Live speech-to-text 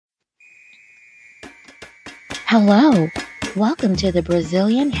Hello, welcome to the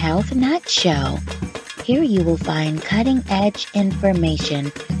Brazilian Health Nut Show. Here you will find cutting-edge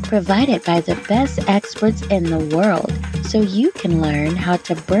information provided by the best experts in the world so you can learn how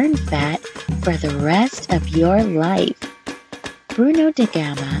to burn fat for the rest of your life. Bruno de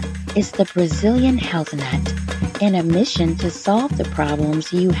Gama is the Brazilian Health Nut in a mission to solve the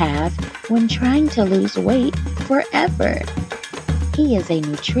problems you have when trying to lose weight forever. He is a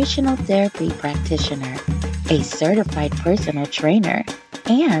nutritional therapy practitioner, a certified personal trainer,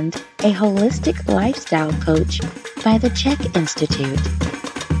 and a holistic lifestyle coach by the Czech Institute.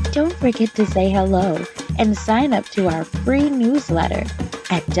 Don't forget to say hello and sign up to our free newsletter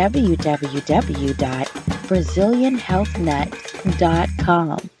at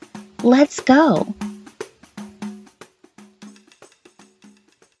www.brazilianhealthnut.com. Let's go!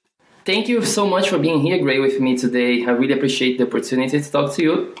 Thank you so much for being here, Gray, with me today. I really appreciate the opportunity to talk to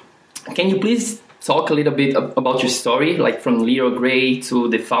you. Can you please talk a little bit about your story, like from little Gray to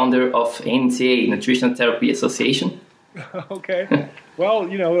the founder of NTA, Nutritional Therapy Association? Okay. Well,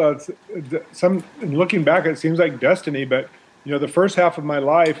 looking back, it seems like destiny, but, the first half of my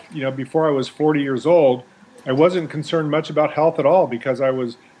life, before I was 40 years old, I wasn't concerned much about health at all because I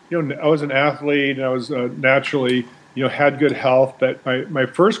was an athlete and I was naturally, had good health. But my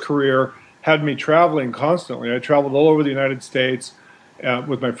first career had me traveling constantly. I traveled all over the United States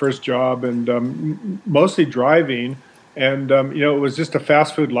with my first job and mostly driving. And, it was just a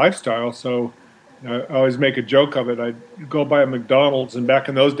fast food lifestyle. So I always make a joke of it. I'd go by a McDonald's, and back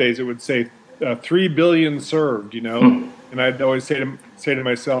in those days it would say 3 billion served, And I'd always say to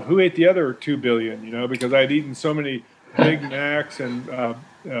myself, who ate the other 2 billion, because I'd eaten so many Big Macs and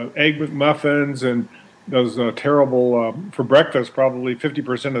Egg McMuffins and those terrible, for breakfast, probably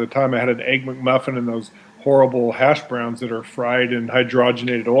 50% of the time I had an Egg McMuffin and those horrible hash browns that are fried in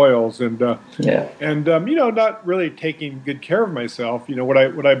hydrogenated oils, and not really taking good care of myself.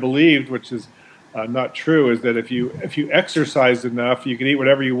 What I believed, which is not true, is that if you exercised enough, you could eat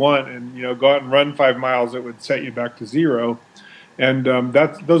whatever you want, and go out and run 5 miles, it would set you back to zero. And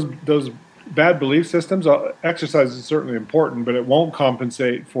that's those bad belief systems. Exercise is certainly important, but it won't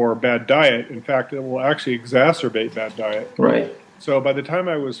compensate for bad diet. In fact, it will actually exacerbate bad diet. Right. So by the time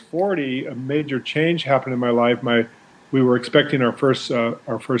I was 40, a major change happened in my life. We were expecting our first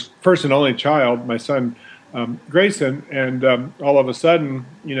and only child, my son Grayson, and all of a sudden,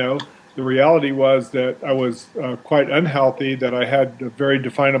 the reality was that I was quite unhealthy. That I had very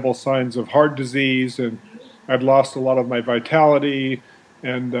definable signs of heart disease, and I'd lost a lot of my vitality,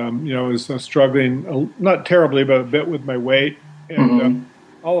 and I was struggling, not terribly, but a bit with my weight, and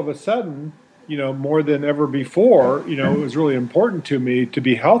all of a sudden, more than ever before, it was really important to me to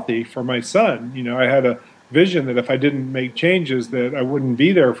be healthy for my son. I had a vision that if I didn't make changes, that I wouldn't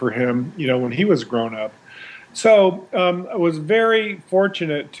be there for him, when he was grown up. So I was very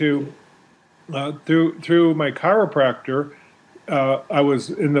fortunate to, through my chiropractor, I was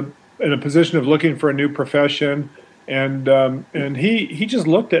in a position of looking for a new profession, and he just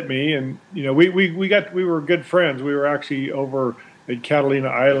looked at me, and we were good friends. We were actually over at Catalina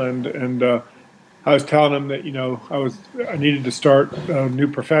Island, and I was telling him that I needed to start a new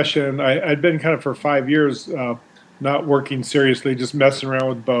profession. I'd been kind of for 5 years not working seriously, just messing around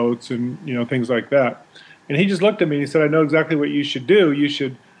with boats and things like that. And he just looked at me and he said, "I know exactly what you should do. You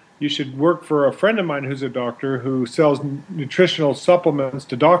should work for a friend of mine who's a doctor who sells nutritional supplements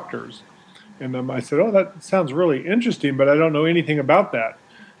to doctors." And I said, "Oh, that sounds really interesting, but I don't know anything about that."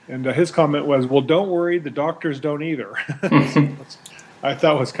 And his comment was, "Well, don't worry, the doctors don't either." I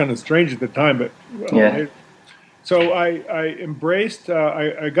thought was kind of strange at the time, but so I embraced.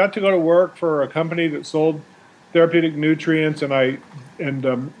 I got to go to work for a company that sold therapeutic nutrients, and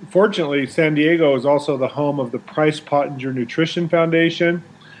fortunately, San Diego is also the home of the Price Pottinger Nutrition Foundation,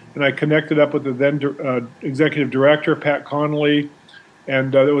 and I connected up with the then executive director, Pat Connolly,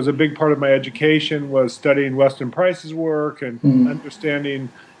 and it was a big part of my education was studying Weston Price's work and understanding,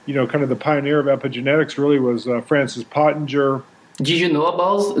 kind of the pioneer of epigenetics really was Francis Pottinger. Did you know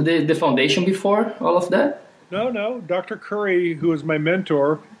about the foundation before all of that? No. Dr. Curry, who was my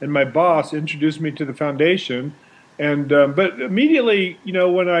mentor and my boss, introduced me to the foundation, and but immediately,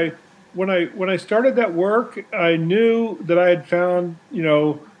 when I started that work, I knew that I had found,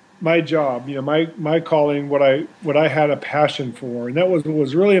 my job, my calling, what I had a passion for, and that was what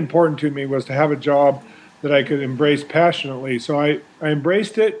was really important to me was to have a job that I could embrace passionately. So I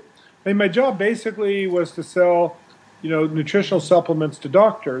embraced it, and my job basically was to sell nutritional supplements to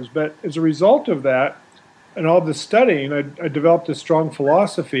doctors. But as a result of that and all the studying, I developed a strong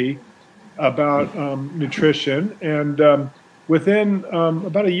philosophy about nutrition. And within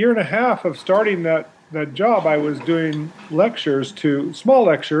about a year and a half of starting that job, I was doing small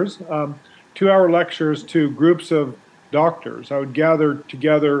lectures, 2-hour lectures to groups of doctors. I would gather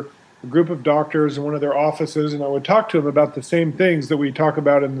together a group of doctors in one of their offices, and I would talk to them about the same things that we talk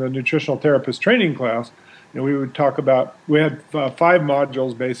about in the nutritional therapist training class. We would talk about, we had 5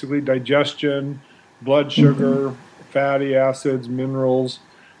 modules basically: digestion, blood sugar, fatty acids, minerals,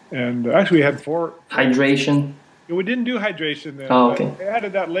 and actually we had 4. Hydration. We didn't do hydration then. Oh, okay. I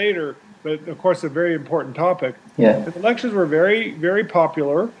added that later, but of course a very important topic. Yeah. And the lectures were very, very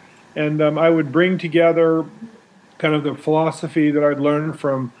popular, and I would bring together kind of the philosophy that I'd learned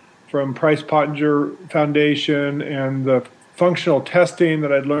from Price Pottinger Foundation, and the functional testing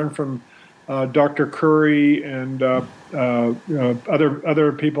that I'd learned from Dr. Curry and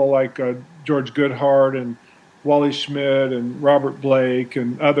other people like George Goodhart and Wally Schmidt and Robert Blake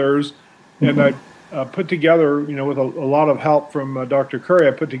and others. And I put together, with a lot of help from Dr. Curry,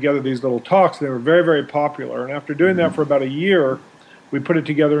 I put together these little talks. They were very, very popular. And after doing that for about a year, we put it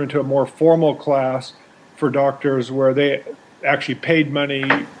together into a more formal class for doctors where they actually paid money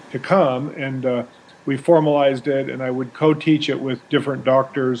to come, and we formalized it, and I would co-teach it with different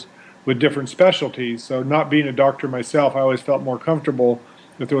doctors with different specialties. So not being a doctor myself, I always felt more comfortable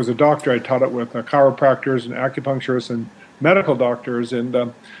if there was a doctor. I taught it with chiropractors and acupuncturists and medical doctors.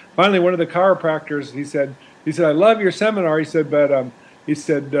 And finally, one of the chiropractors, he said, "I love your seminar." He said, "But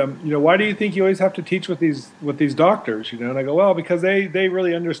why do you think you always have to teach with these doctors?" And I go, "Well, because they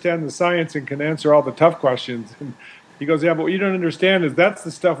really understand the science and can answer all the tough questions." And he goes, "Yeah, but what you don't understand is that's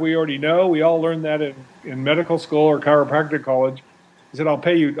the stuff we already know. We all learned that in medical school or chiropractic college." He said, I'll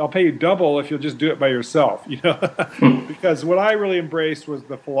pay you double if you'll just do it by yourself, because what I really embraced was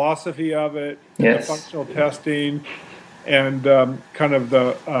the philosophy of it, yes, the functional testing, and kind of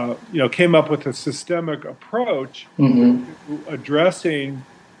came up with a systemic approach to addressing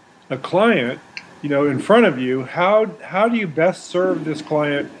a client, in front of you. How do you best serve this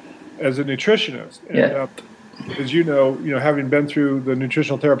client as a nutritionist? And, as having been through the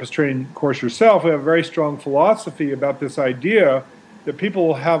nutritional therapist training course yourself, we have a very strong philosophy about this idea that people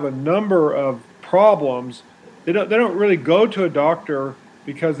will have a number of problems. They don't really go to a doctor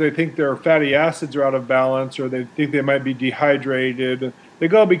because they think their fatty acids are out of balance, or they think they might be dehydrated. They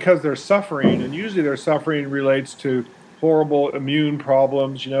go because they're suffering, and usually their suffering relates to horrible immune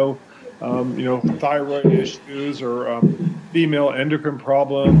problems, thyroid issues, or female endocrine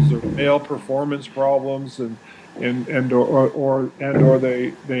problems, or male performance problems, or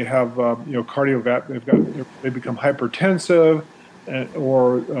they have they become hypertensive,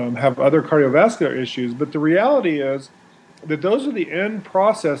 or have other cardiovascular issues. But the reality is that those are the end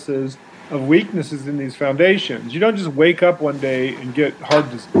processes of weaknesses in these foundations. You don't just wake up one day and get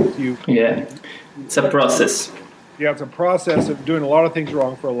heart disease. It's a process. Yeah, it's a process of doing a lot of things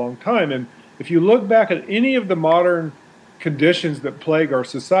wrong for a long time. And if you look back at any of the modern conditions that plague our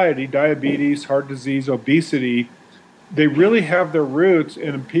society, diabetes, heart disease, obesity, they really have their roots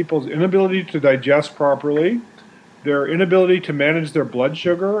in people's inability to digest properly, their inability to manage their blood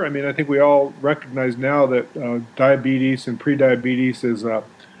sugar. I mean, I think we all recognize now that diabetes and prediabetes is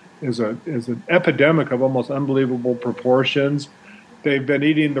an epidemic of almost unbelievable proportions. They've been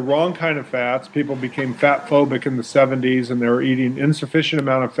eating the wrong kind of fats. People became fat phobic in the 70s, and they were eating insufficient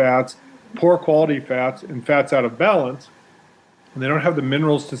amount of fats, poor quality fats, and fats out of balance. And they don't have the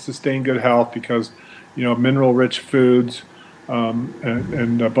minerals to sustain good health because, mineral-rich foods,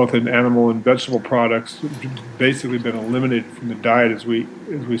 and both in animal and vegetable products basically been eliminated from the diet as we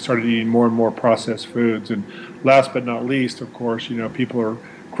started eating more and more processed foods. And last but not least, of course, people are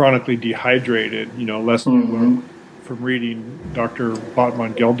chronically dehydrated, lesson learned from reading Dr.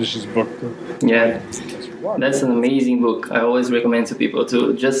 Botman Geldish's book. That's an amazing book. I always recommend to people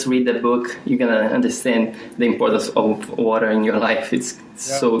to just read that book. You're gonna understand the importance of water in your life. It's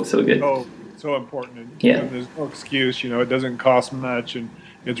so good. So important. And, there's no excuse. It doesn't cost much, and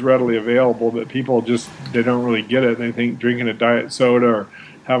it's readily available. But people they don't really get it. They think drinking a diet soda or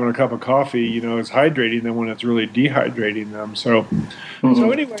having a cup of coffee, is hydrating them when it's really dehydrating them. So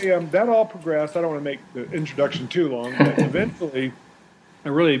anyway, that all progressed. I don't want to make the introduction too long, but eventually I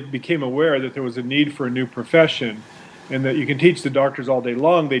really became aware that there was a need for a new profession, and that you can teach the doctors all day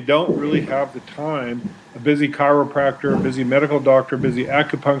long. They don't really have the time. A busy chiropractor, a busy medical doctor, busy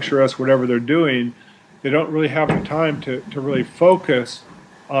acupuncturist, whatever they're doing, they don't really have the time to really focus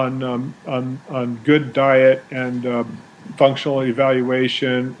on good diet and functional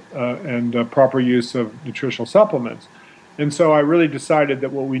evaluation and proper use of nutritional supplements. And so I really decided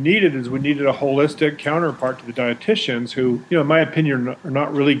that what we needed a holistic counterpart to the dietitians who, in my opinion, are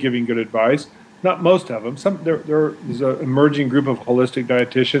not really giving good advice. not most of them. There's an emerging group of holistic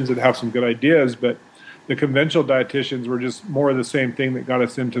dietitians that have some good ideas, but the conventional dietitians were just more of the same thing that got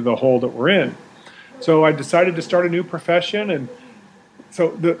us into the hole that we're in. So I decided to start a new profession, and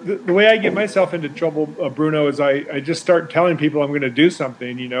so the way I get myself into trouble, Bruno, is I just start telling people I'm going to do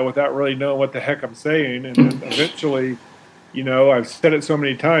something, without really knowing what the heck I'm saying, and then eventually, I've said it so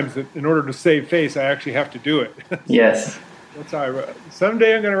many times that in order to save face, I actually have to do it. Yes. That's how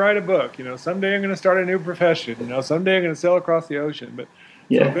someday I'm going to write a book, someday I'm going to start a new profession, someday I'm going to sail across the ocean. But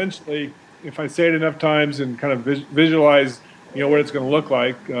so eventually, if I say it enough times and kind of visualize, what it's going to look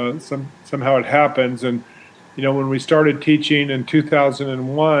like, somehow it happens. And, when we started teaching in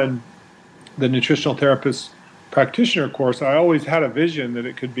 2001, the Nutritional Therapist Practitioner course, I always had a vision that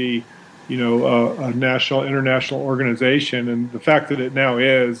it could be, a national, international organization. And the fact that it now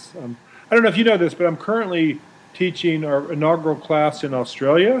is, I don't know if you know this, but I'm currently teaching our inaugural class in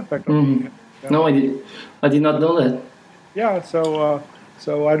Australia. In fact, No, I did not know that. Yeah, so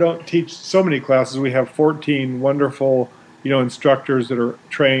I don't teach so many classes. We have 14 wonderful, instructors that are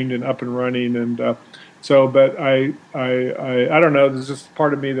trained and up and running, and but I don't know. There's just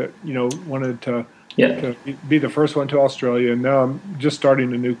part of me that wanted to be the first one to Australia, and now I'm just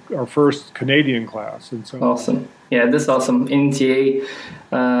starting our first Canadian class, and so awesome. Yeah, that's awesome. NTA,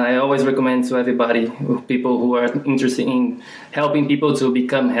 I always recommend to everybody, people who are interested in helping people to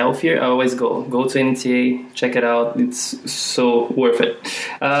become healthier. I always go to NTA, check it out. It's so worth it.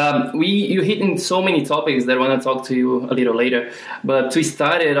 You hit in so many topics that I want to talk to you a little later. But to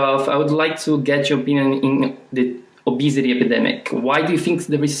start it off, I would like to get your opinion in the obesity epidemic. Why do you think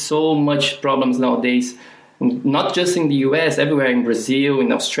there is so much problems nowadays? Not just in the US, everywhere in Brazil,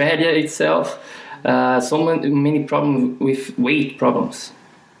 in Australia itself. So many problems with weight problems.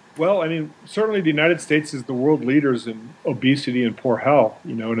 Well, I mean, certainly the United States is the world leaders in obesity and poor health,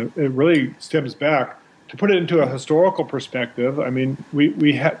 and it really stems back. To put it into a historical perspective, I mean, we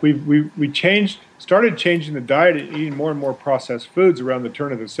started changing the diet and eating more and more processed foods around the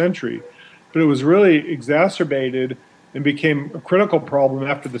turn of the century, but it was really exacerbated and became a critical problem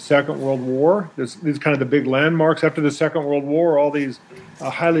after the Second World War. These kind of the big landmarks after the Second World War, all these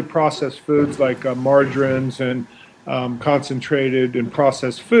highly processed foods like margarines and concentrated and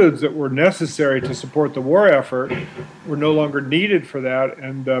processed foods that were necessary to support the war effort were no longer needed for that,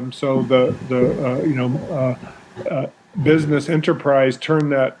 and so the business enterprise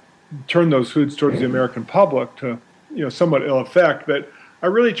turned those foods towards the American public to somewhat ill effect. But I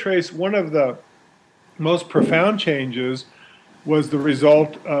really trace one of the most profound changes was the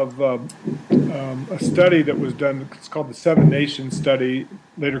result of a study that was done. It's called the 7 Nations Study,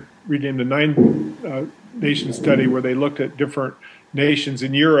 later renamed the 9 Nation Study, where they looked at different nations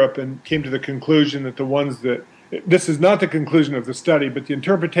in Europe and came to the conclusion that the ones that, this is not the conclusion of the study, but the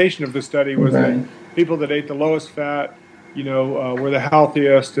interpretation of the study was that people that ate the lowest fat, were the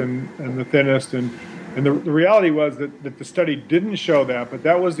healthiest and the thinnest, and the reality was that the study didn't show that, but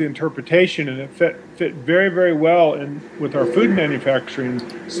that was the interpretation, and it fit very, very well with our food manufacturing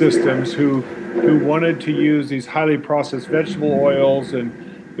systems who wanted to use these highly processed vegetable oils, and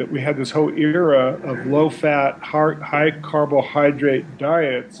that we had this whole era of low-fat, high carbohydrate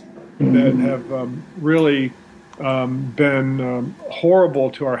diets that have really been horrible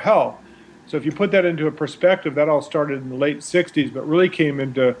to our health. So if you put that into a perspective, that all started in the late 60s, but really came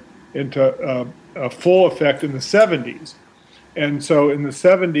into a full effect in the 70s. And so in the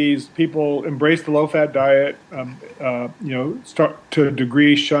 70s, people embraced the low-fat diet, start to a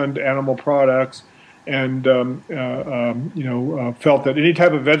degree shunned animal products, and felt that any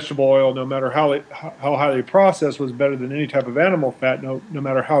type of vegetable oil, no matter how highly processed, was better than any type of animal fat, no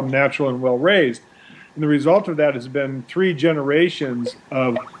matter how natural and well raised. And the result of that has been 3 generations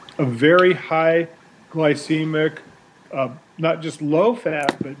of a very high glycemic, not just low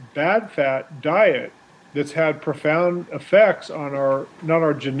fat, but bad fat diet that's had profound effects on not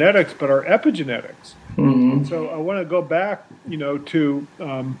our genetics, but our epigenetics. Mm-hmm. So I want to go back, to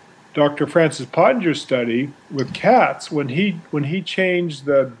Dr. Francis Pottinger's study with cats. When he changed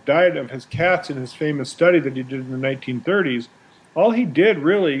the diet of his cats in his famous study that he did in the 1930s, all he did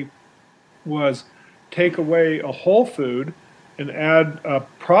really was take away a whole food and add a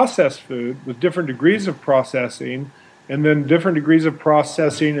processed food with different degrees of processing, and then different degrees of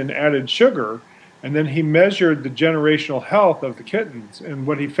processing and added sugar. And then he measured the generational health of the kittens. And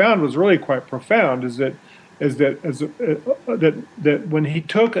what he found was really quite profound, is that when he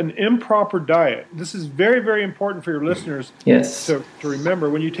took an improper diet, this is very, very important for your listeners to remember.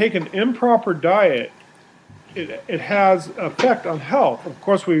 When you take an improper diet, it has effect on health. Of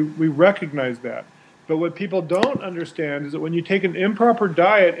course, we recognize that. But what people don't understand is that when you take an improper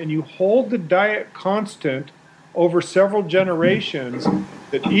diet and you hold the diet constant over several generations,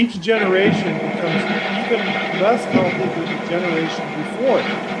 that each generation becomes even less healthy than the generation before it.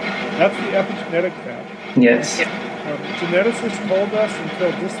 That's the epigenetic fact. Yes. Geneticists told us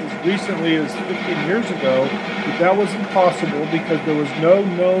until just as recently as 15 years ago that was impossible because there was no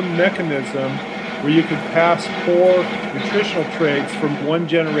known mechanism where you could pass poor nutritional traits from one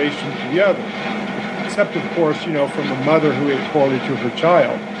generation to the other. Except, of course, from a mother who ate poorly to her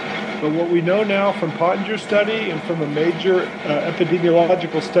child. But what we know now from Pottinger's study and from a major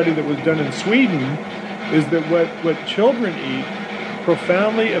epidemiological study that was done in Sweden is that what children eat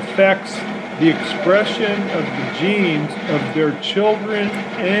profoundly affects the expression of the genes of their children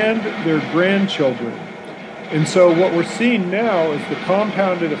and their grandchildren. And so what we're seeing now is the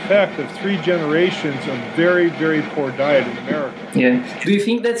compounded effect of 3 generations of very, very poor diet in America. Yeah. Do you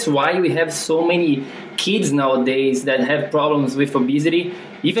think that's why we have so many kids nowadays that have problems with obesity,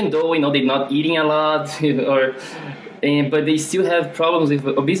 even though they're not eating a lot, but they still have problems with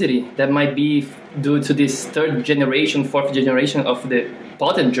obesity? That might be due to this 3rd generation, 4th generation of the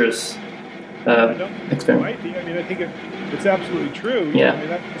Pottinger's experiment. Might be. I think it's absolutely true.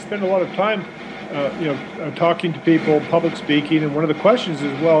 Yeah. I spend a lot of time, talking to people, public speaking, and one of the questions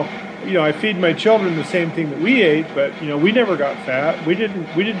is, well, I feed my children the same thing that we ate, but we never got fat. We didn't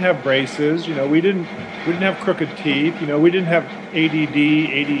have braces. We didn't have crooked teeth. We didn't have ADD,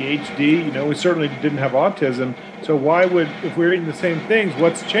 ADHD. We certainly didn't have autism. So why would, if we're eating the same things,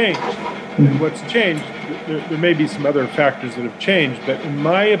 what's changed? And what's changed? There may be some other factors that have changed, but in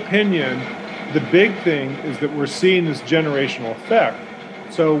my opinion, the big thing is that we're seeing this generational effect.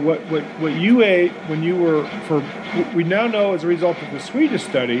 So what you ate when you were, we now know as a result of the Swedish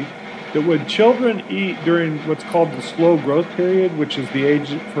study that when children eat during what's called the slow growth period, which is the age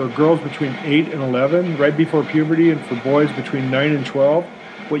for girls between 8 and 11, right before puberty, and for boys between 9 and 12,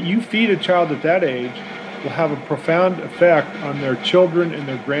 what you feed a child at that age will have a profound effect on their children and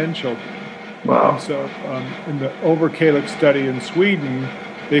their grandchildren. Wow. And so in the Overkalix study in Sweden,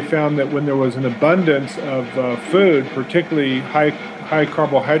 they found that when there was an abundance of food, particularly high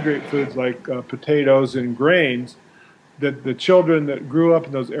carbohydrate foods like potatoes and grains, that the children that grew up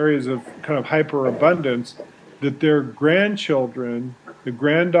in those areas of kind of hyperabundance, that their grandchildren, the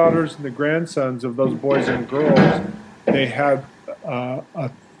granddaughters and the grandsons of those boys and girls, they had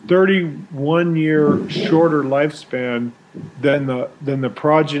a 31-year shorter lifespan than the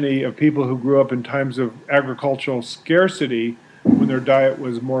progeny of people who grew up in times of agricultural scarcity, when their diet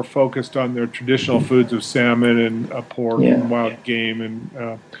was more focused on their traditional foods of salmon and pork and wild game and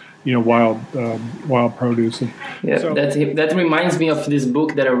wild produce. So, that reminds me of this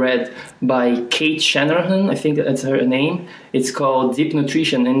book that I read by Kate Shanahan. I think that's her name. It's called Deep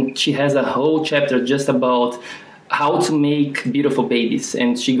Nutrition, and she has a whole chapter just about how to make beautiful babies,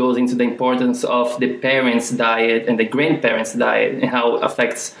 and she goes into the importance of the parents' diet and the grandparents' diet and how it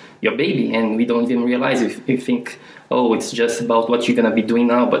affects your baby. And we don't even realize it. We think, oh, it's just about what you're going to be doing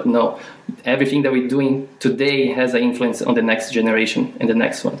now. But no, everything that we're doing today has an influence on the next generation and the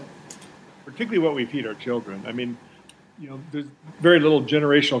next one. Particularly what we feed our children. There's very little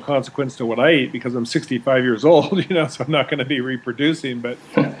generational consequence to what I eat because I'm 65 years old, so I'm not going to be reproducing. But,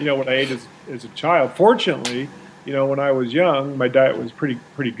 what I ate as a child, fortunately, when I was young, my diet was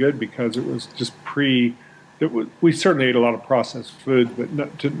pretty good because it was just we certainly ate a lot of processed food, but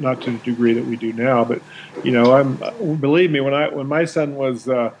not to the degree that we do now. But believe me, when my son was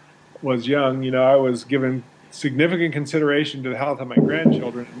young, I was given significant consideration to the health of my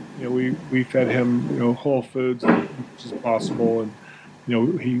grandchildren. We fed him whole foods as much as possible,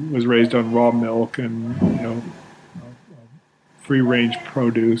 and he was raised on raw milk and free range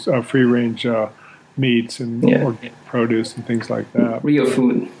produce, free range meats and organic produce and things like that.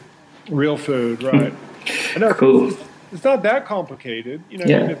 Real food, right? I know, cool. It's not that complicated.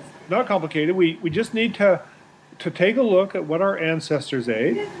 It's not complicated. We just need to take a look at what our ancestors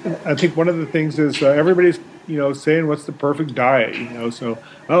ate. And I think one of the things is everybody's saying what's the perfect diet. Here's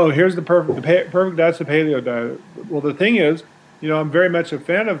the perfect diet's the paleo diet. Well, the thing is, I'm very much a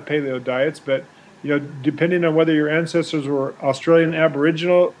fan of paleo diets, but depending on whether your ancestors were Australian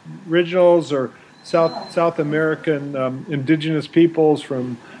Aboriginals or South American indigenous peoples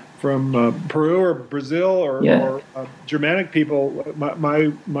from Peru or Brazil or Germanic people,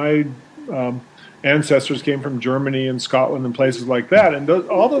 my ancestors came from Germany and Scotland and places like that. And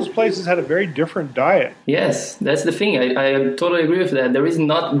all those places had a very different diet. Yes, that's the thing. I totally agree with that. There is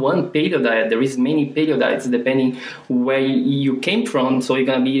not one paleo diet. There is many paleo diets depending where you came from. So you're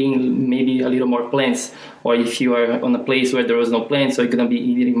going to be eating maybe a little more plants. Or if you are on a place where there was no plants, so you're going to be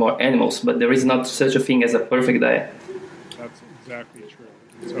eating more animals. But there is not such a thing as a perfect diet. That's exactly true.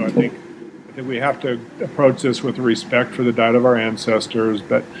 So I think we have to approach this with respect for the diet of our ancestors.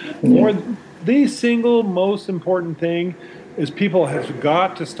 But the single most important thing is people have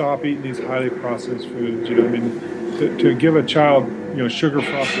got to stop eating these highly processed foods. I mean, to give a child, sugar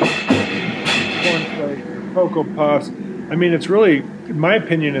frosted cornflakes or Cocoa Puffs. I mean, it's really, in my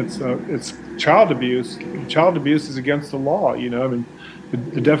opinion, it's child abuse. Child abuse is against the law. I mean,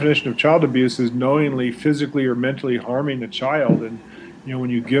 the definition of child abuse is knowingly, physically, or mentally harming a child. And when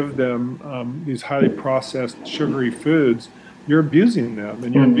you give them these highly processed, sugary foods, you're abusing them,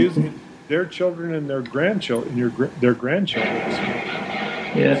 and you're abusing their children and their grandchildren, their grandchildren.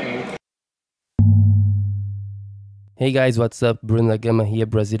 Yeah. Hey guys, what's up? Bruno Gama here,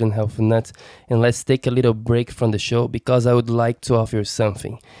 Brazilian Health Nut, and let's take a little break from the show because I would like to offer you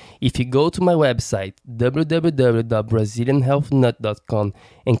something. If you go to my website, www.brazilianhealthnut.com,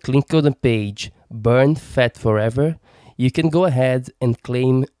 and click on the page Burn Fat Forever, you can go ahead and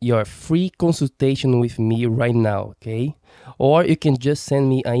claim your free consultation with me right now, okay? Or you can just send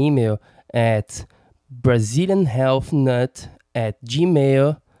me an email at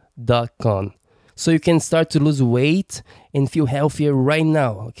brazilianhealthnut@gmail.com. So you can start to lose weight and feel healthier right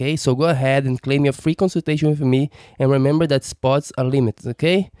now, okay? So go ahead and claim your free consultation with me, and remember that spots are limited,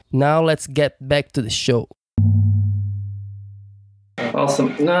 okay? Now let's get back to the show.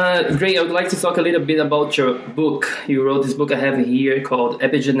 Awesome. Great. I would like to talk a little bit about your book. You wrote this book I have here called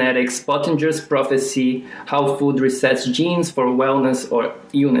Epigenetics, Pottinger's Prophecy, How Food Resets Genes for Wellness or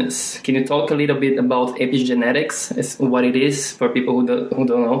Illness. Can you talk a little bit about epigenetics, what it is for people who don't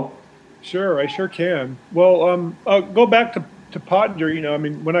know? Sure, I sure can. Well, I'll go back to Pottinger. I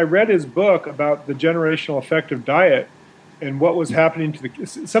mean, when I read his book about the generational effect of diet and what was happening to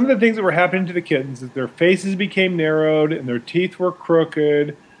some of the things that were happening to the kittens is their faces became narrowed and their teeth were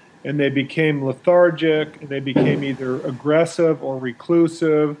crooked and they became lethargic and they became either aggressive or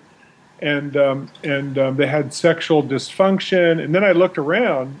reclusive and they had sexual dysfunction. And then I looked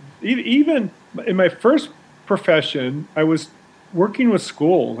around. Even in my first profession, I was working with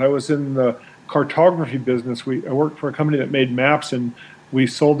schools. I was in the cartography business. I worked for a company that made maps and we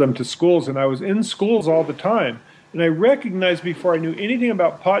sold them to schools, and I was in schools all the time. And I recognized before I knew anything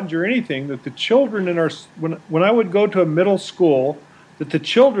about Pottinger or anything that the children when I would go to a middle school, that the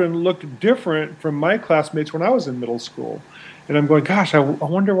children looked different from my classmates when I was in middle school. And I'm going, gosh, I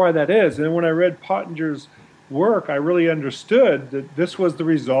wonder why that is. And then when I read Pottinger's work, I really understood that this was the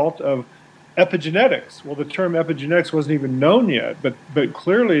result of epigenetics. Well, the term epigenetics wasn't even known yet, but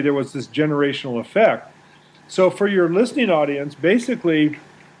clearly there was this generational effect. So for your listening audience, basically,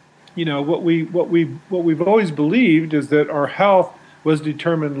 what we've always believed is that our health was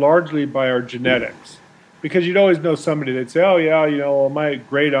determined largely by our genetics. Because you'd always know somebody, they'd say, oh yeah, my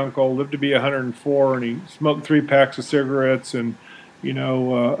great uncle lived to be 104 and he smoked 3 packs of cigarettes and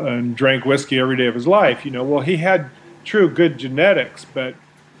drank whiskey every day of his life. Well, he had true good genetics, but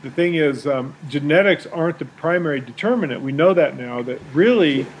the thing is, genetics aren't the primary determinant. We know that now, that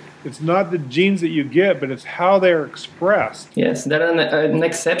really it's not the genes that you get, but it's how they're expressed. Yes, there are an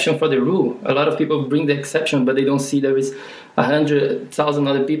exception for the rule. A lot of people bring the exception, but they don't see there is 100,000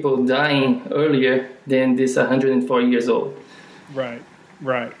 other people dying earlier than this 104 years old. Right,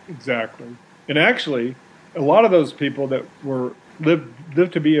 exactly. And actually, a lot of those people that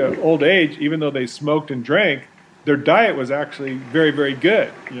lived to be an old age, even though they smoked and drank, their diet was actually very, very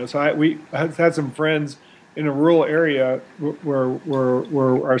good. So I had some friends in a rural area where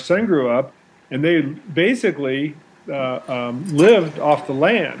our son grew up, and they basically lived off the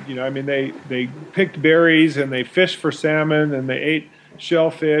land. They picked berries and they fished for salmon and they ate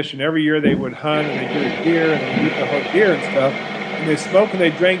shellfish, and every year they would hunt and they get a deer and they eat the whole deer and stuff. And they smoked and they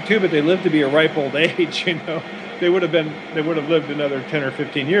drank too, but they lived to be a ripe old age. They would have lived another 10 or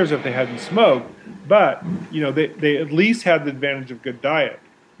 15 years if they hadn't smoked. But they at least had the advantage of good diet.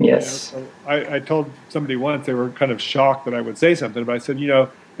 Yes. So I told somebody once, they were kind of shocked that I would say something, but I said,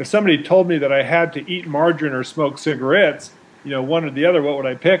 if somebody told me that I had to eat margarine or smoke cigarettes, one or the other, what would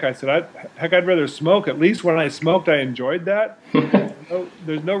I pick? I said, I'd rather smoke. At least when I smoked, I enjoyed that.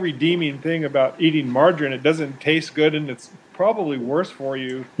 There's no redeeming thing about eating margarine. It doesn't taste good, and it's probably worse for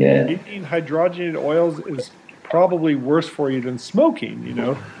you. Yeah. Eating hydrogenated oils is probably worse for you than smoking,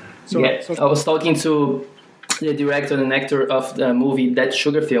 So I was talking to the director and actor of the movie That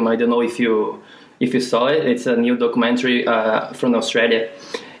Sugar Film. I don't know if you saw it. It's a new documentary from Australia.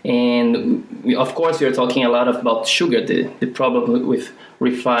 And of course, we are talking a lot about sugar, the problem with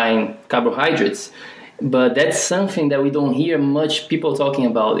refined carbohydrates. But that's something that we don't hear much people talking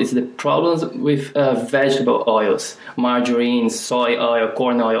about, is the problems with vegetable oils, margarine, soy oil,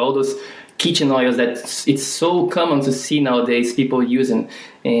 corn oil, all those kitchen oils that it's so common to see nowadays people using.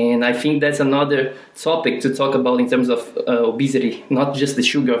 And I think that's another topic to talk about in terms of obesity, not just the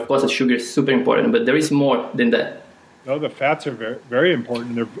sugar. Of course, the sugar is super important, but there is more than that. No, the fats are very, very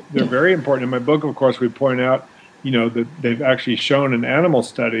important. They're very important. In my book, of course, we point out, that they've actually shown in animal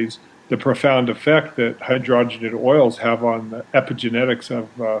studies the profound effect that hydrogenated oils have on the epigenetics of,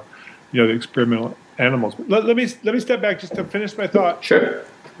 the experimental animals. Let me step back just to finish my thought. Sure.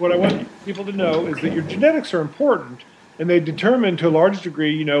 What I want people to know is that your genetics are important, and they determine to a large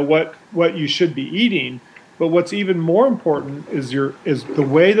degree, what you should be eating. But what's even more important is the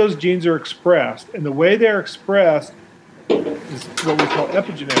way those genes are expressed, and the way they're expressed is what we call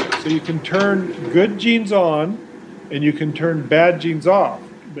epigenetics. So you can turn good genes on, and you can turn bad genes off.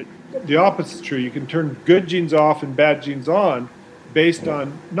 But the opposite is true. You can turn good genes off and bad genes on based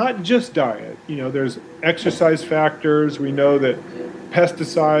on not just diet. There's exercise factors. We know that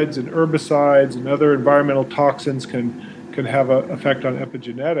pesticides and herbicides and other environmental toxins can have an effect on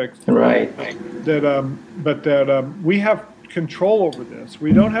epigenetics. Right. But we have control over this.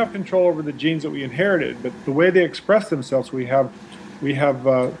 We don't have control over the genes that we inherited, but the way they express themselves, we have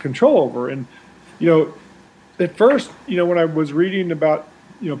control over. And at first, when I was reading about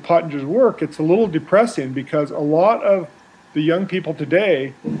Pottinger's work, it's a little depressing because a lot of the young people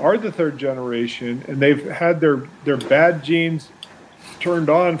today are the third generation, and they've had their bad genes turned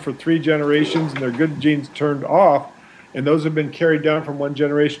on for 3 generations and their good genes turned off, and those have been carried down from one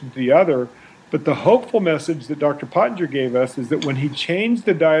generation to the other. But the hopeful message that Dr. Pottinger gave us is that when he changed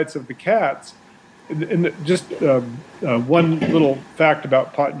the diets of the cats, and just one little fact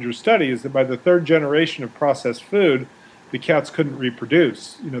about Pottinger's study is that by the 3rd generation of processed food, the cats couldn't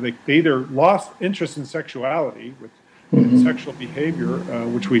reproduce. They either lost interest in sexuality with sexual behavior,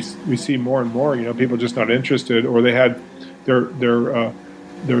 which we see more and more. People just not interested, or they had they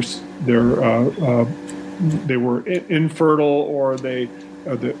were infertile, or the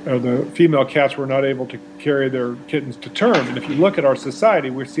female cats were not able to carry their kittens to term. And if you look at our society,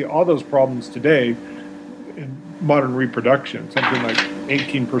 we see all those problems today in modern reproduction. Something like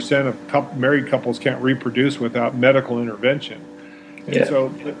 18% of married couples can't reproduce without medical intervention. And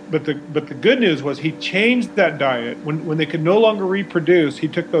so, but the good news was he changed that diet. When they could no longer reproduce, he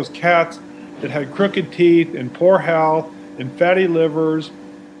took those cats that had crooked teeth and poor health and fatty livers,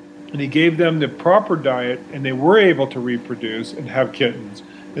 and he gave them the proper diet, and they were able to reproduce and have kittens.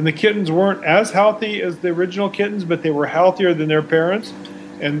 And the kittens weren't as healthy as the original kittens, but they were healthier than their parents.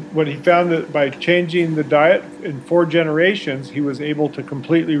 And what he found that by changing the diet in 4 generations, he was able to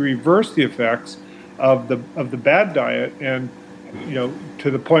completely reverse the effects of the bad diet, and to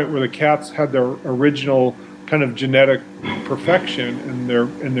the point where the cats had their original kind of genetic perfection and their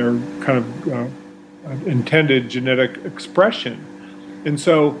kind of intended genetic expression. And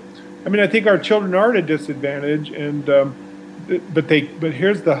so, I think our children are at a disadvantage, and but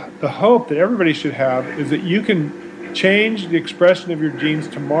here's the hope that everybody should have is that you can change the expression of your genes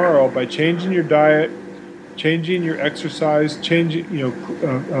tomorrow by changing your diet, changing your exercise, changing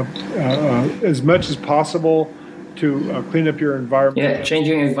as much as possible to clean up your environment. Yeah,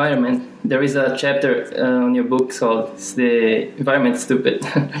 changing your environment. There is a chapter on your book called "The Environment Stupid."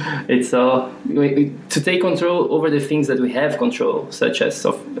 It's to take control over the things that we have control, such as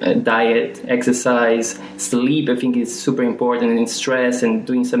diet, exercise, sleep. I think is super important, and stress, and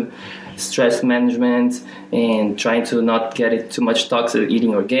doing some stress management, and trying to not get it too much toxic,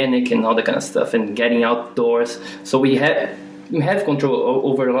 eating organic and all that kind of stuff, and getting outdoors. So we have control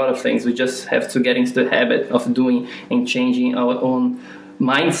over a lot of things. We just have to get into the habit of doing and changing our own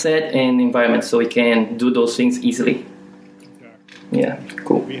mindset and environment so we can do those things easily. Exactly. Yeah,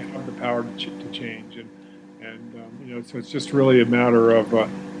 cool. We have the power to change, and so it's just really a matter of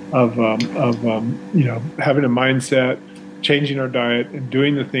having a mindset, changing our diet, and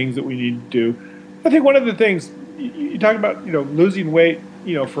doing the things that we need to do. I think one of the things you talk about, losing weight,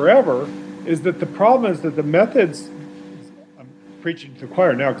 forever, is that the problem is that the methods. Preaching to the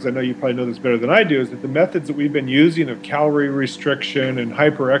choir now, because I know you probably know this better than I do, is that the methods that we've been using of calorie restriction and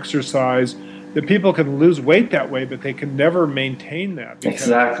hyper-exercise, that people can lose weight that way, but they can never maintain that.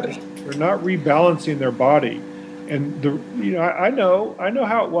 Exactly. They're not rebalancing their body. And I know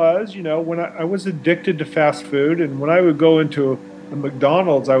how it was, when I was addicted to fast food, and when I would go into a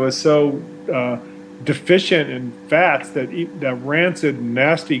McDonald's, I was so deficient in fats, that rancid,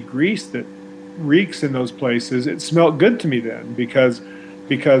 nasty grease that reeks in those places, it smelled good to me then because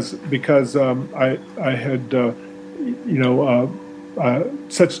I had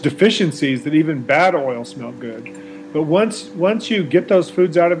such deficiencies that even bad oil smelled good. But once you get those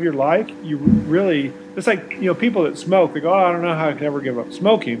foods out of your life, you really, it's like, people that smoke, they go, oh, I don't know how I could ever give up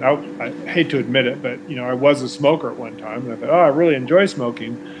smoking. I hate to admit it, but I was a smoker at one time, and I thought, oh, I really enjoy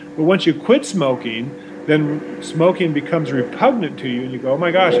smoking. But once you quit smoking, then smoking becomes repugnant to you, and you go, oh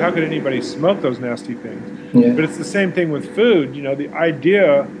my gosh, how could anybody smoke those nasty things? Yeah. But it's the same thing with food. The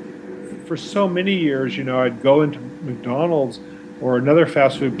idea, for so many years, I'd go into McDonald's or another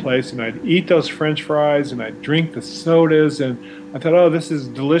fast food place, and I'd eat those French fries, and I'd drink the sodas, and I thought, oh, this is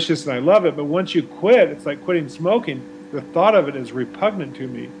delicious, and I love it. But once you quit, it's like quitting smoking. The thought of it is repugnant to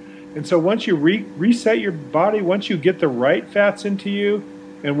me. And so once you reset your body, once you get the right fats into you,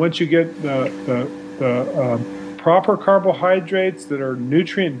 and once you get the proper carbohydrates that are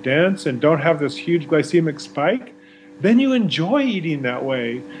nutrient dense and don't have this huge glycemic spike, then you enjoy eating that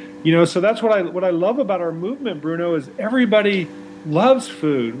way. So that's what I love about our movement, Bruno, is everybody loves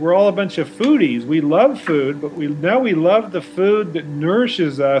food. We're all a bunch of foodies. We love food, but we love the food that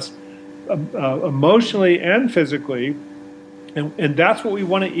nourishes us emotionally and physically, and that's what we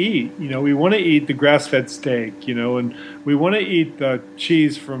want to eat. We want to eat the grass-fed steak, and we want to eat the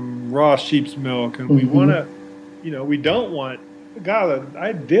cheese from raw sheep's milk, and we want to, we don't want. God, the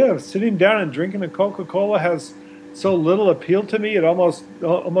idea of sitting down and drinking a Coca-Cola has so little appeal to me. It almost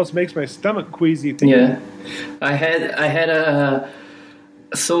makes my stomach queasy. Yeah, I had a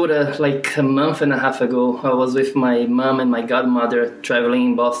soda like a month and a half ago. I was with my mom and my godmother traveling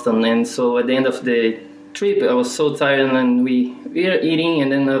in Boston, and so at the end of the trip, I was so tired, and then we were eating, and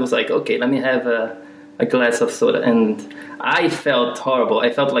then I was like, okay, let me have a glass of soda, and I felt horrible.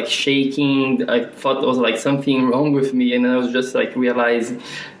 I felt like shaking. I thought there was like something wrong with me, and I was just like realizing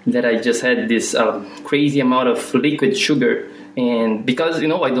that I just had this crazy amount of liquid sugar, and because I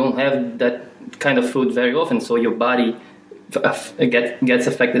don't have that kind of food very often, so your body gets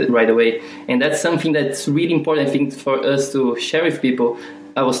affected right away, and that's something that's really important, I think, for us to share with people.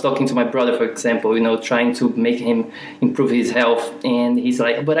 I was talking to my brother, for example, trying to make him improve his health, and he's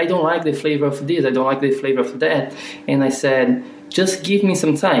like, but I don't like the flavor of this, I don't like the flavor of that. And I said, just give me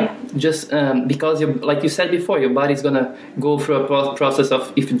some time, just because, like you said before, your body's going to go through a process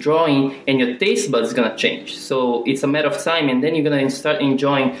of withdrawing, and your taste buds is going to change. So it's a matter of time, and then you're going to start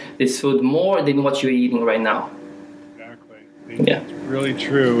enjoying this food more than what you're eating right now. Yeah, it's really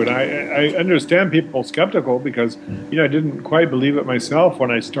true, and I understand people skeptical because I didn't quite believe it myself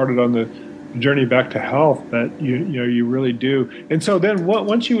when I started on the journey back to health, that you really do. And so then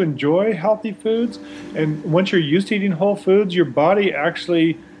once you enjoy healthy foods, and once you're used to eating whole foods, your body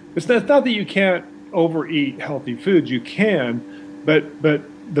actually, it's not that you can't overeat healthy foods, you can, but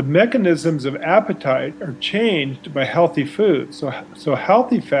the mechanisms of appetite are changed by healthy foods. So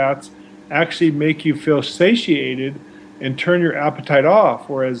healthy fats actually make you feel satiated and turn your appetite off,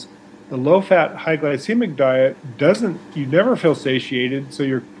 whereas the low-fat, high-glycemic diet you never feel satiated, so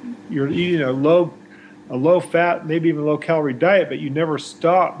you're eating a low-fat, maybe even low-calorie diet, but you never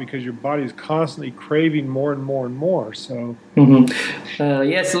stop because your body's constantly craving more and more and more. So,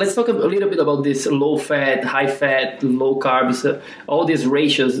 yes, let's talk a little bit about this low-fat, high-fat, low-carbs, all these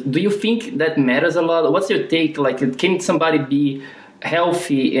ratios. Do you think that matters a lot? What's your take? Like, can somebody be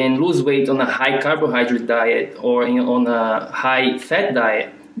healthy and lose weight on a high carbohydrate diet or on a high fat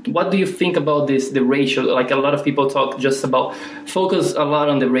diet? What do you think about the ratio? Like, a lot of people focus a lot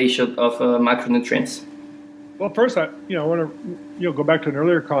on the ratio of macronutrients. Well, first, I want to go back to an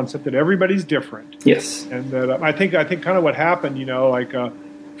earlier concept that everybody's different. Yes, and that I think kind of what happened,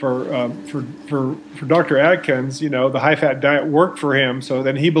 for Dr. Atkins, the high fat diet worked for him, so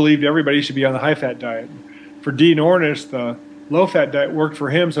then he believed everybody should be on the high fat diet. For Dean Ornish, the low-fat diet worked for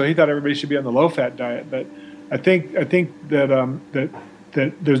him, so he thought everybody should be on the low-fat diet. But I think that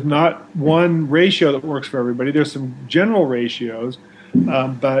there's not one ratio that works for everybody. There's some general ratios,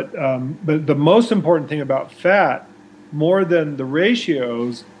 but the most important thing about fat, more than the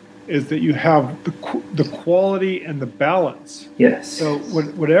ratios, is that you have the quality and the balance. Yes. So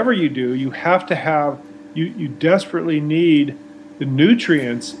whatever you do, you have to have. You desperately need the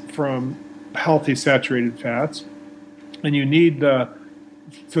nutrients from healthy saturated fats. And you need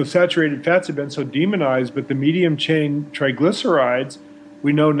so saturated fats have been so demonized, but the medium chain triglycerides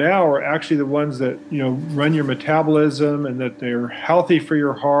we know now are actually the ones that run your metabolism, and that they're healthy for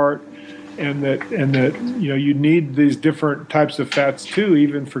your heart, and that you need these different types of fats too,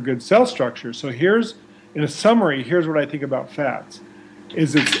 even for good cell structure. So in a summary, here's what I think about fats: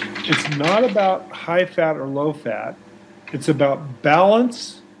 is it's not about high fat or low fat. It's about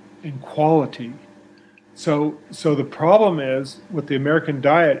balance and quality. So the problem is with the American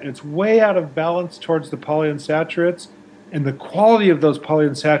diet, it's way out of balance towards the polyunsaturates, and the quality of those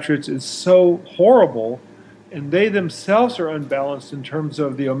polyunsaturates is so horrible, and they themselves are unbalanced in terms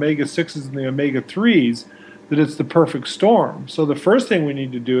of the omega-6s and the omega-3s, that it's the perfect storm. So the first thing we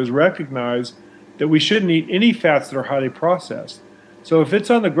need to do is recognize that we shouldn't eat any fats that are highly processed. So if it's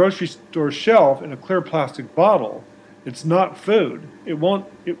on the grocery store shelf in a clear plastic bottle, it's not food. It won't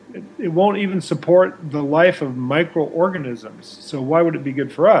even support the life of microorganisms. So why would it be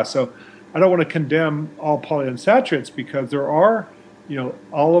good for us? So I don't want to condemn all polyunsaturates, because there are,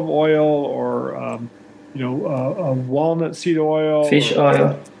 olive oil or walnut seed oil, fish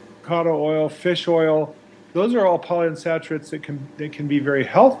oil, avocado oil, fish oil. Those are all polyunsaturates that can be very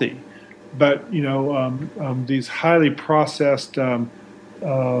healthy. But these highly processed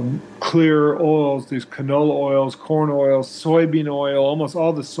clear oils, these canola oils, corn oils, soybean oil, almost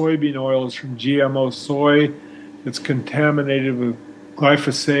all the soybean oil is from GMO soy. It's contaminated with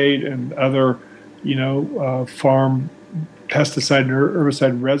glyphosate and other, farm pesticide and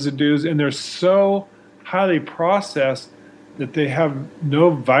herbicide residues, and they're so highly processed that they have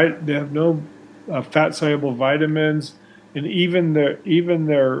no fat soluble vitamins, and even their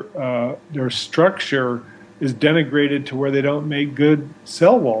structure is denigrated to where they don't make good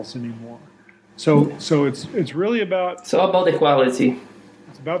cell walls anymore. So it's really about the quality.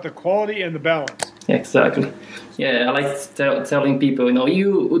 It's about the quality and the balance. Exactly. Yeah, I like telling people,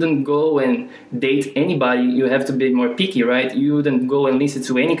 you wouldn't go and date anybody. You have to be more picky, right? You wouldn't go and listen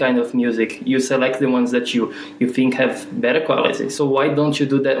to any kind of music. You select the ones that you think have better quality. So why don't you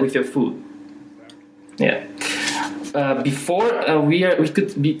do that with your food? Yeah. Before we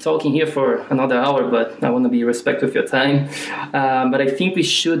could be talking here for another hour, but I want to be respectful of your time. But I think we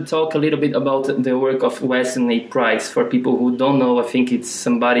should talk a little bit about the work of Weston A. Price. For people who don't know, I think it's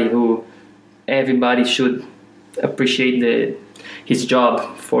somebody who everybody should appreciate his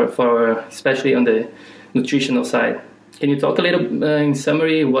job for especially on the nutritional side. Can you talk a little in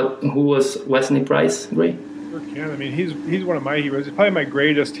summary who was Weston A. Price, Gray? Sure can. I mean, he's one of my heroes. He's probably my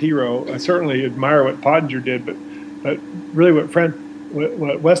greatest hero. I certainly admire what Pottinger did, but really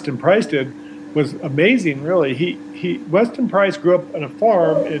what Weston Price did was amazing. Really, Weston Price grew up on a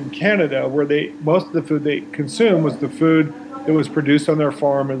farm in Canada where most of the food they consumed was the food that was produced on their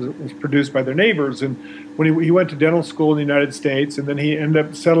farm and was produced by their neighbors. And when he went to dental school in the United States, and then he ended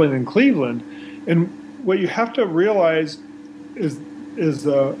up settling in Cleveland. And what you have to realize is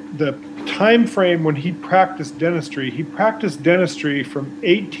the time frame when he practiced dentistry. He practiced dentistry from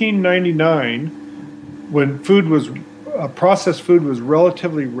 1899, when processed food was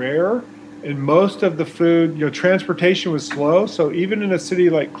relatively rare, and most of the food, transportation was slow. So even in a city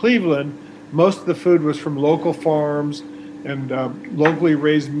like Cleveland, most of the food was from local farms and locally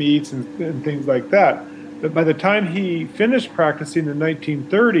raised meats and things like that. But by the time he finished practicing in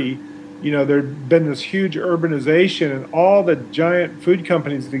 1930, there'd been this huge urbanization, and all the giant food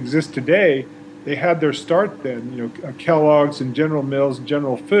companies that exist today, they had their start then. Kellogg's and General Mills and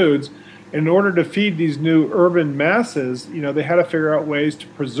General Foods. In order to feed these new urban masses, they had to figure out ways to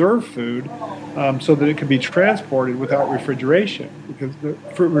preserve food so that it could be transported without refrigeration, because the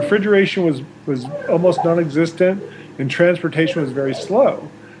refrigeration was almost non-existent and transportation was very slow.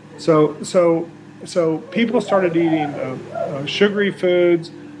 So people started eating sugary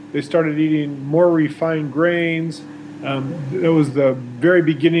foods. They started eating more refined grains. It was the very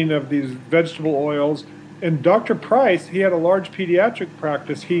beginning of these vegetable oils. And Dr. Price, he had a large pediatric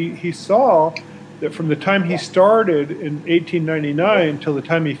practice. He saw that from the time he started in 1899 till the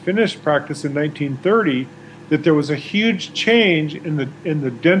time he finished practice in 1930, that there was a huge change in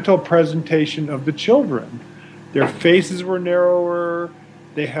the dental presentation of the children. Their faces were narrower.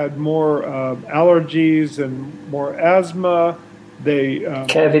 They had more allergies and more asthma.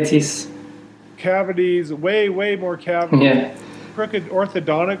 Cavities, way more cavities. Yeah. Crooked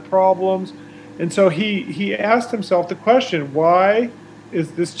orthodontic problems. And so he asked himself the question, why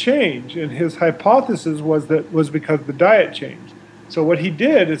is this change? And his hypothesis was because the diet changed. So what he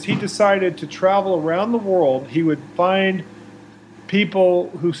did is he decided to travel around the world. He would find people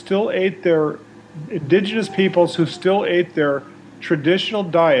who still ate indigenous peoples who still ate their traditional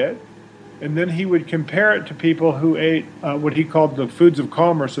diet, and then he would compare it to people who ate what he called the foods of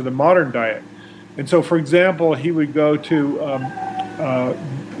commerce, or the modern diet. And so, for example, he would go to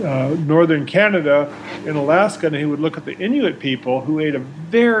northern Canada and Alaska, and he would look at the Inuit people who ate a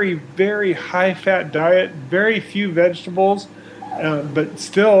very, very high-fat diet, very few vegetables, but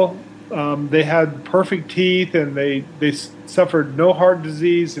still they had perfect teeth, and they suffered no heart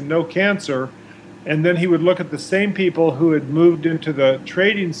disease and no cancer. And then he would look at the same people who had moved into the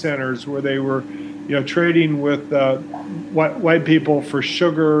trading centers where they were, trading with white people for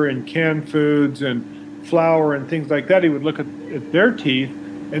sugar and canned foods and flour and things like that. He would look at their teeth,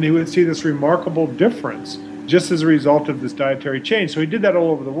 and he would see this remarkable difference just as a result of this dietary change. So he did that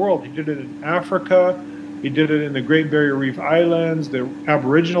all over the world. He did it in Africa. He did it in the Great Barrier Reef Islands, the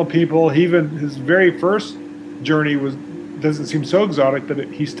Aboriginal people. His very first journey doesn't seem so exotic, that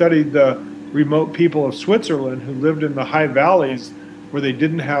he studied the remote people of Switzerland who lived in the high valleys where they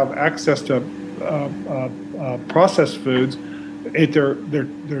didn't have access to processed foods, ate their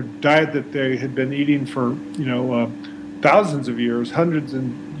diet that they had been eating for thousands of years, hundreds of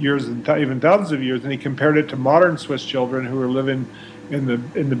years, and even thousands of years, and he compared it to modern Swiss children who were living in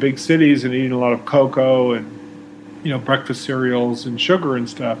the big cities and eating a lot of cocoa and breakfast cereals and sugar and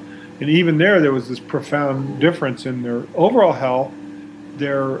stuff. And even there was this profound difference in their overall health.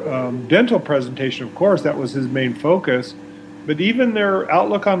 Their dental presentation, of course, that was his main focus, but even their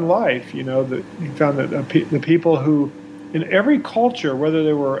outlook on life. He found that the people who, in every culture, whether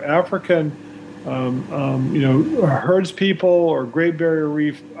they were African, herds people or Great Barrier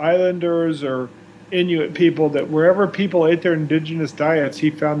Reef Islanders or Inuit people, that wherever people ate their indigenous diets, he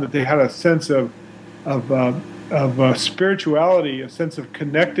found that they had a sense of spirituality, a sense of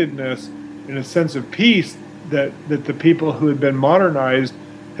connectedness, and a sense of peace that the people who had been modernized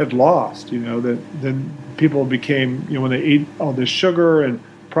had lost. That then people became, when they ate all this sugar and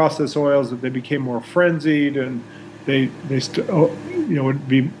processed oils, that they became more frenzied, and they would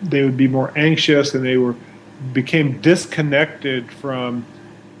be more anxious, and they became disconnected from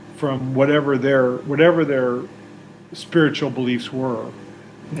whatever their spiritual beliefs were.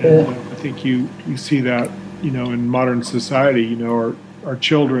 And I think you see that in modern society. Our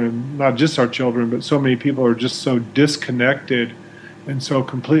children, not just our children, but so many people are just so disconnected and so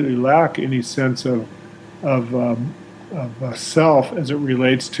completely lack any sense of self as it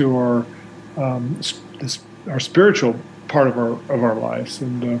relates to our spiritual part of our lives.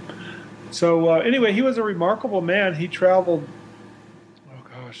 And anyway, he was a remarkable man. He traveled,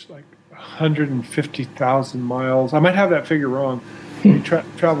 like 150,000 miles. I might have that figure wrong. He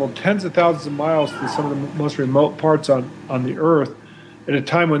traveled tens of thousands of miles to some of the most remote parts on the earth at a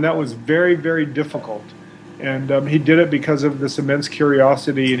time when that was very, very difficult. And he did it because of this immense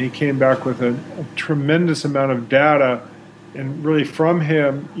curiosity, and he came back with a tremendous amount of data. And really from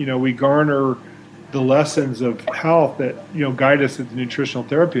him, we garner the lessons of health that, guide us at the Nutritional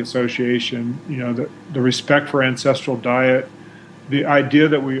Therapy Association, the respect for ancestral diet, the idea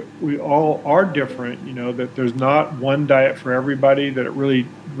that we all are different, that there's not one diet for everybody, that it really,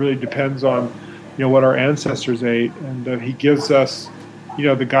 really depends on, what our ancestors ate. And he gives us,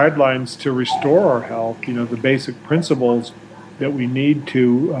 the guidelines to restore our health, the basic principles that we need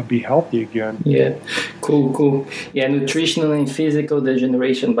to be healthy again. Yeah, cool. Yeah, Nutritional and Physical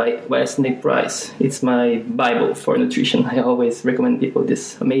Degeneration by Wesley Price. It's my Bible for nutrition. I always recommend people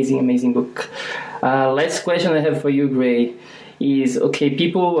this amazing book. Last question I have for you, Gray, is, okay,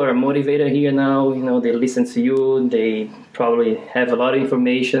 people are motivated here now, they listen to you, they probably have a lot of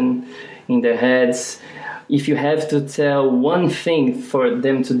information in their heads. If you have to tell one thing for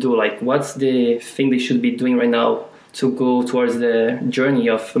them to do, like what's the thing they should be doing right now to go towards the journey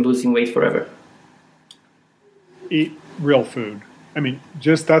of losing weight forever? Eat real food. I mean,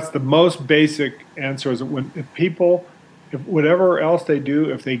 that's the most basic answer. Is if whatever else they do,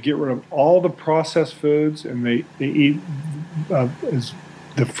 if they get rid of all the processed foods and they eat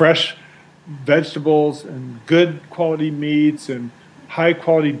the fresh vegetables and good quality meats and high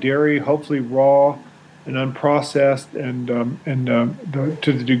quality dairy, hopefully raw and unprocessed, and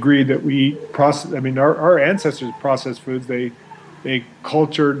to the degree that we eat processed. I mean, our ancestors processed foods. They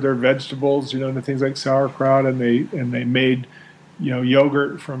cultured their vegetables, into things like sauerkraut, and they made,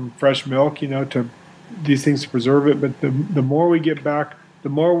 yogurt from fresh milk, to these things to preserve it. But the more we get back, the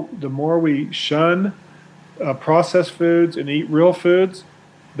more we shun processed foods and eat real foods,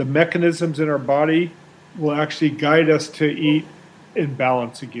 the mechanisms in our body will actually guide us to eat in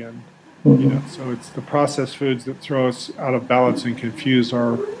balance again. So it's the processed foods that throw us out of balance and confuse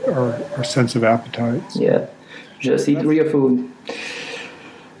our sense of appetites. Yeah, just eat real food.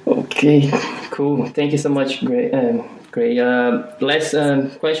 Okay, cool. Thank you so much, Gray. Last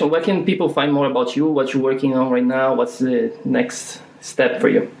question: where can people find more about you? What you're working on right now? What's the next step for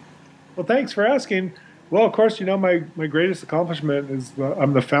you? Well, thanks for asking. Well, of course, my greatest accomplishment is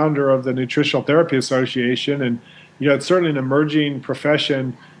I'm the founder of the Nutritional Therapy Association, and it's certainly an emerging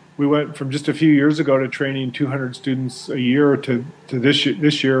profession. We went from just a few years ago to training 200 students a year to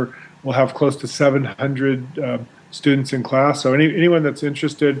this year we'll have close to 700 students in class. So anyone that's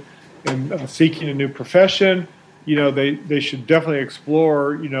interested in seeking a new profession, they should definitely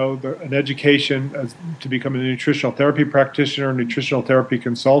explore, an education to become a nutritional therapy practitioner, nutritional therapy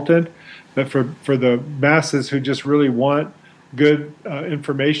consultant. But for the masses who just really want good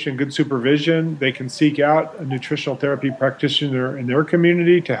information, good supervision, they can seek out a nutritional therapy practitioner in their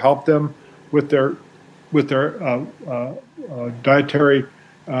community to help them with their dietary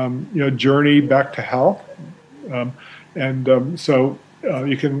journey back to health. So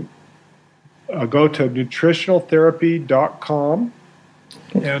you can go to nutritionaltherapy.com,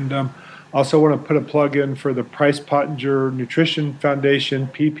 and also want to put a plug in for the Price Pottinger Nutrition Foundation,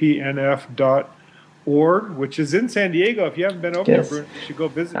 ppnf.org, which is in San Diego. If you haven't been over there, Bruno, you should go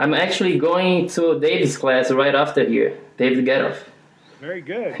visit. I'm actually going to Dave's class right after here, David Getoff. Very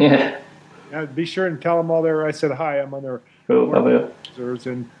good. Yeah. Be sure and tell them all there I said hi. I'm on their Cool.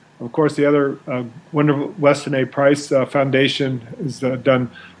 And of course, the other wonderful Weston A. Price Foundation has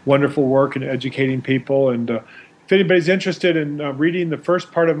done wonderful work in educating people. And if anybody's interested in reading the first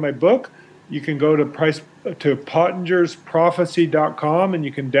part of my book, you can go to pottingersprophecy.com, and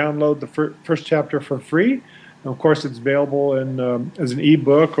you can download the first chapter for free. And of course, it's available as an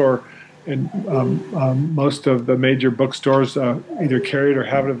ebook, or in most of the major bookstores either carry it or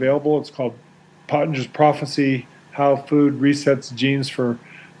have it available. It's called Pottinger's Prophecy: How Food Resets Genes for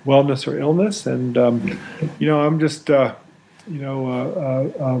Wellness or Illness. And I'm just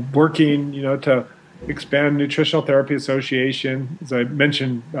working to expand Nutritional Therapy Association. As I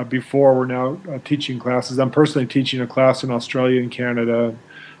mentioned before, we're now teaching classes. I'm personally teaching a class in Australia and Canada,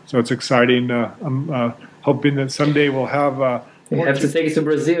 so it's exciting. I'm hoping that someday we'll have you have to take it to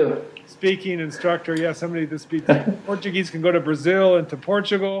Brazil. Speaking instructor, somebody that speaks Portuguese can go to Brazil and to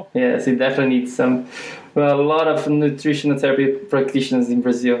Portugal. Yes, it definitely needs a lot of nutritional therapy practitioners in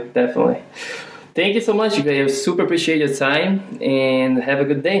Brazil, definitely. Thank you so much, you guys. I super appreciate your time, and have a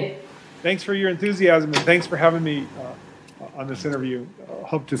good day. Thanks for your enthusiasm, and thanks for having me on this interview.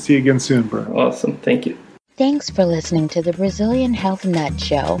 Hope to see you again soon, bro. Awesome. Thank you. Thanks for listening to the Brazilian Health Nut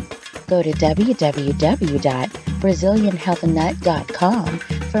Show. Go to www.brazilianhealthnut.com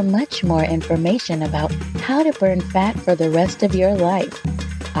for much more information about how to burn fat for the rest of your life.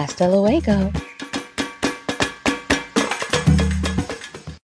 Hasta luego.